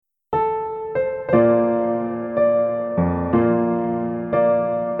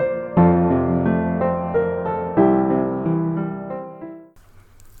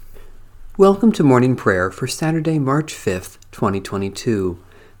Welcome to morning prayer for Saturday, March 5th, 2022,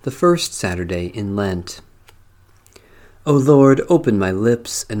 the first Saturday in Lent. O Lord, open my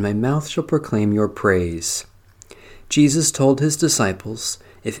lips, and my mouth shall proclaim your praise. Jesus told his disciples,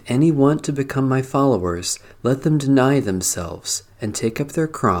 "If any want to become my followers, let them deny themselves and take up their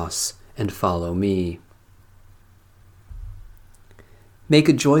cross and follow me." Make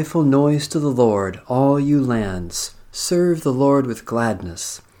a joyful noise to the Lord, all you lands. Serve the Lord with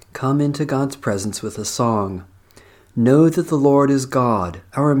gladness. Come into God's presence with a song. Know that the Lord is God,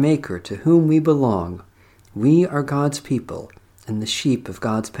 our Maker, to whom we belong. We are God's people and the sheep of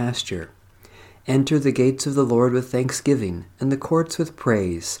God's pasture. Enter the gates of the Lord with thanksgiving and the courts with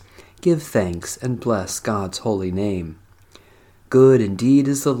praise. Give thanks and bless God's holy name. Good indeed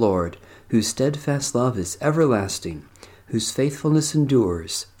is the Lord, whose steadfast love is everlasting, whose faithfulness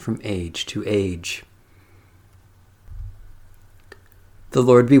endures from age to age. The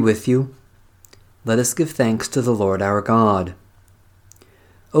Lord be with you. Let us give thanks to the Lord our God.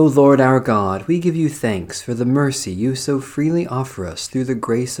 O Lord our God, we give you thanks for the mercy you so freely offer us through the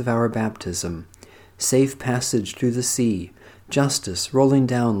grace of our baptism, safe passage through the sea, justice rolling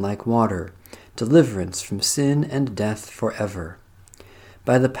down like water, deliverance from sin and death forever.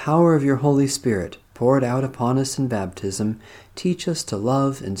 By the power of your Holy Spirit, poured out upon us in baptism, teach us to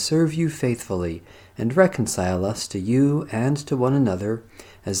love and serve you faithfully, and reconcile us to you and to one another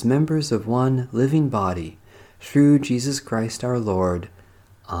as members of one living body, through Jesus Christ our Lord.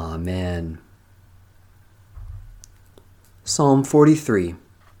 Amen. Psalm 43.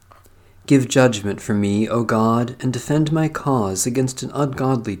 Give judgment for me, O God, and defend my cause against an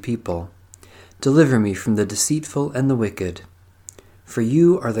ungodly people. Deliver me from the deceitful and the wicked. For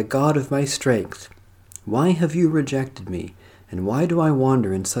you are the God of my strength. Why have you rejected me, and why do I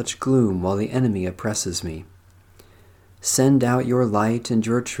wander in such gloom while the enemy oppresses me? Send out your light and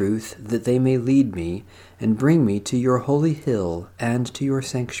your truth, that they may lead me, and bring me to your holy hill and to your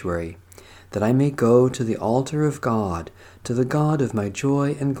sanctuary, that I may go to the altar of God, to the God of my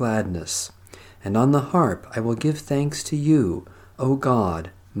joy and gladness. And on the harp I will give thanks to you, O God,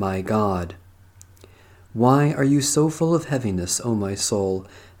 my God. Why are you so full of heaviness, O my soul,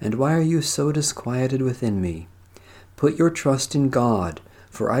 and why are you so disquieted within me? Put your trust in God,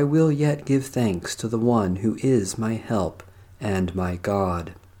 for I will yet give thanks to the one who is my help and my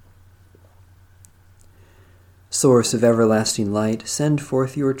God. Source of everlasting light, send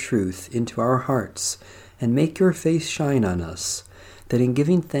forth your truth into our hearts, and make your face shine on us, that in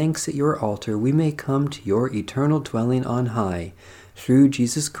giving thanks at your altar we may come to your eternal dwelling on high, through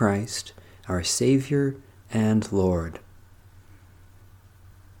Jesus Christ, our Savior and Lord.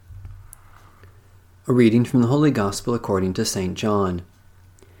 A reading from the Holy Gospel according to St. John.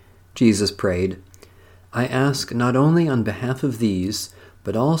 Jesus prayed, "I ask not only on behalf of these,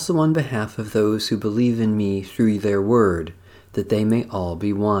 but also on behalf of those who believe in me through their word, that they may all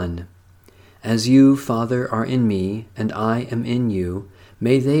be one. As you, Father, are in me, and I am in you,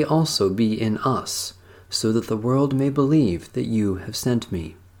 may they also be in us, so that the world may believe that you have sent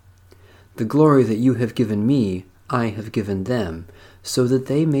me. The glory that you have given me, I have given them, so that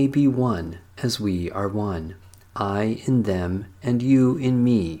they may be one, as we are one, I in them and you in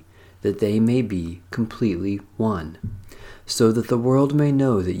me, that they may be completely one, so that the world may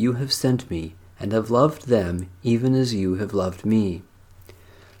know that you have sent me and have loved them even as you have loved me.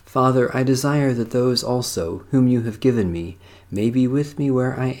 Father, I desire that those also whom you have given me may be with me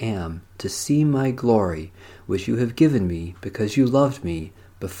where I am, to see my glory, which you have given me because you loved me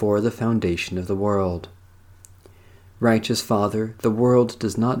before the foundation of the world. Righteous Father, the world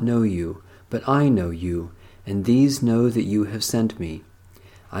does not know you, but I know you, and these know that you have sent me.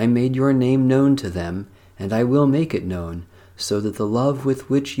 I made your name known to them, and I will make it known, so that the love with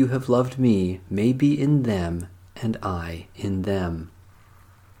which you have loved me may be in them, and I in them."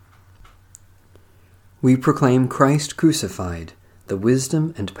 We proclaim Christ crucified, the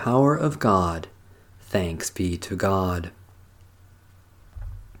wisdom and power of God. Thanks be to God.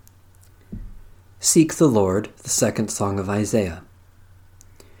 Seek the Lord, the second song of Isaiah.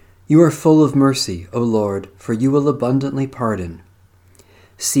 You are full of mercy, O Lord, for you will abundantly pardon.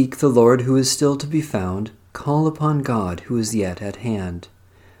 Seek the Lord who is still to be found, call upon God who is yet at hand.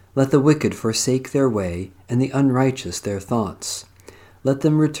 Let the wicked forsake their way, and the unrighteous their thoughts. Let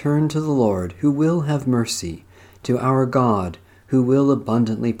them return to the Lord who will have mercy, to our God who will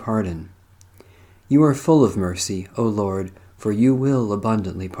abundantly pardon. You are full of mercy, O Lord, for you will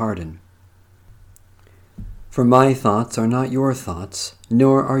abundantly pardon. For my thoughts are not your thoughts,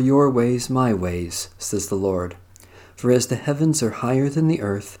 nor are your ways my ways, says the Lord. For as the heavens are higher than the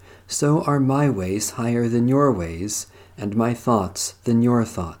earth, so are my ways higher than your ways, and my thoughts than your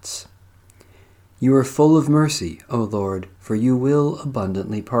thoughts. You are full of mercy, O Lord, for you will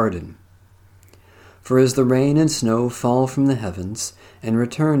abundantly pardon. For as the rain and snow fall from the heavens, and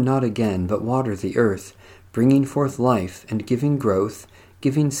return not again, but water the earth, bringing forth life and giving growth,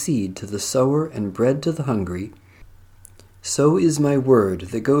 giving seed to the sower and bread to the hungry, so is my word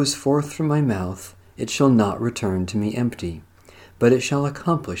that goes forth from my mouth. It shall not return to me empty, but it shall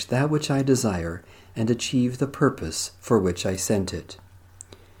accomplish that which I desire, and achieve the purpose for which I sent it.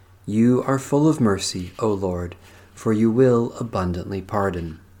 You are full of mercy, O Lord, for you will abundantly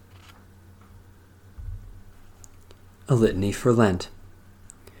pardon. A litany for Lent.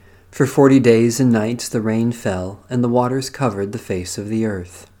 For 40 days and nights the rain fell, and the waters covered the face of the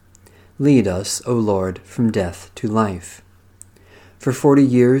earth. Lead us, O Lord, from death to life. For 40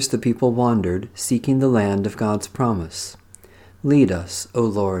 years the people wandered, seeking the land of God's promise. Lead us, O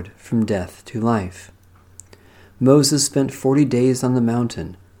Lord, from death to life. Moses spent 40 days on the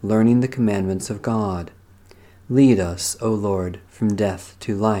mountain, learning the commandments of God. Lead us, O Lord, from death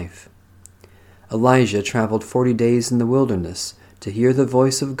to life. Elijah traveled 40 days in the wilderness to hear the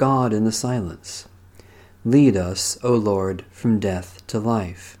voice of God in the silence. Lead us, O Lord, from death to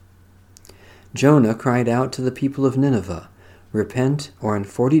life. Jonah cried out to the people of Nineveh, Repent, or in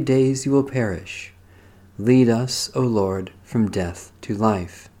 40 days you will perish. Lead us, O Lord, from death to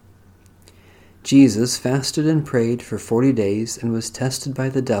life. Jesus fasted and prayed for 40 days and was tested by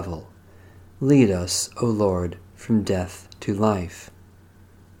the devil. Lead us, O Lord, from death to life.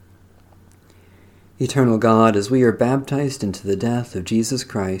 Eternal God, as we are baptized into the death of Jesus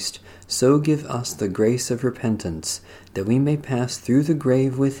Christ, so give us the grace of repentance, that we may pass through the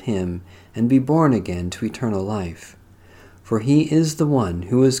grave with him and be born again to eternal life. For he is the one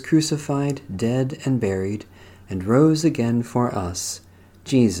who was crucified, dead, and buried, and rose again for us,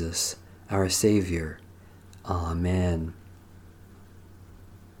 Jesus, our Savior. Amen.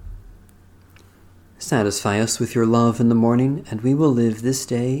 Satisfy us with your love in the morning, and we will live this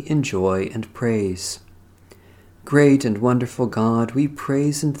day in joy and praise. Great and wonderful God, we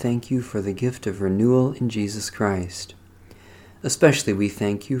praise and thank you for the gift of renewal in Jesus Christ. Especially we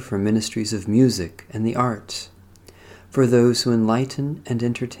thank you for ministries of music and the arts, for those who enlighten and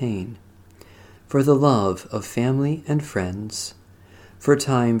entertain, for the love of family and friends, for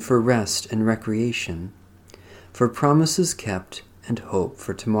time for rest and recreation, for promises kept and hope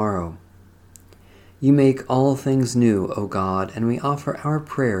for tomorrow. You make all things new, O God, and we offer our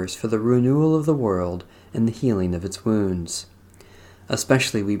prayers for the renewal of the world and the healing of its wounds.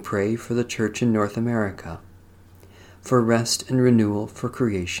 Especially we pray for the Church in North America, for rest and renewal for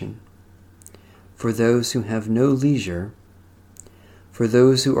creation, for those who have no leisure, for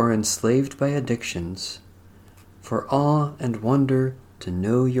those who are enslaved by addictions, for awe and wonder to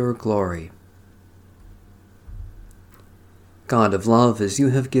know your glory. God of love, as you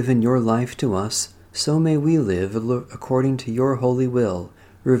have given your life to us, so may we live according to your holy will,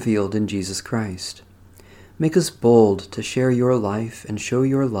 revealed in Jesus Christ. Make us bold to share your life and show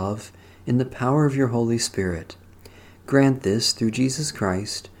your love in the power of your Holy Spirit. Grant this through Jesus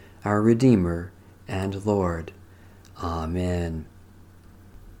Christ, our Redeemer and Lord. Amen.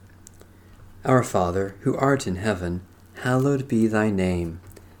 Our Father, who art in heaven, hallowed be thy name.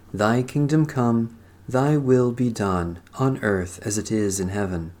 Thy kingdom come, thy will be done, on earth as it is in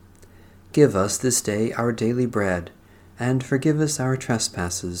heaven. Give us this day our daily bread, and forgive us our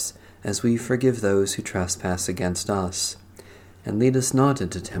trespasses, as we forgive those who trespass against us. And lead us not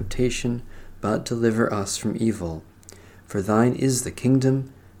into temptation, but deliver us from evil. For thine is the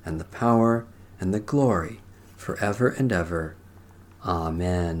kingdom, and the power, and the glory, forever and ever.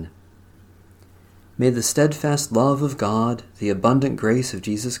 Amen. May the steadfast love of God, the abundant grace of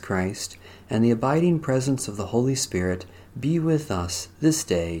Jesus Christ, and the abiding presence of the Holy Spirit be with us this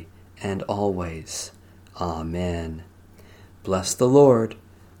day and always. Amen. Bless the Lord.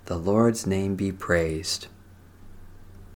 The Lord's name be praised.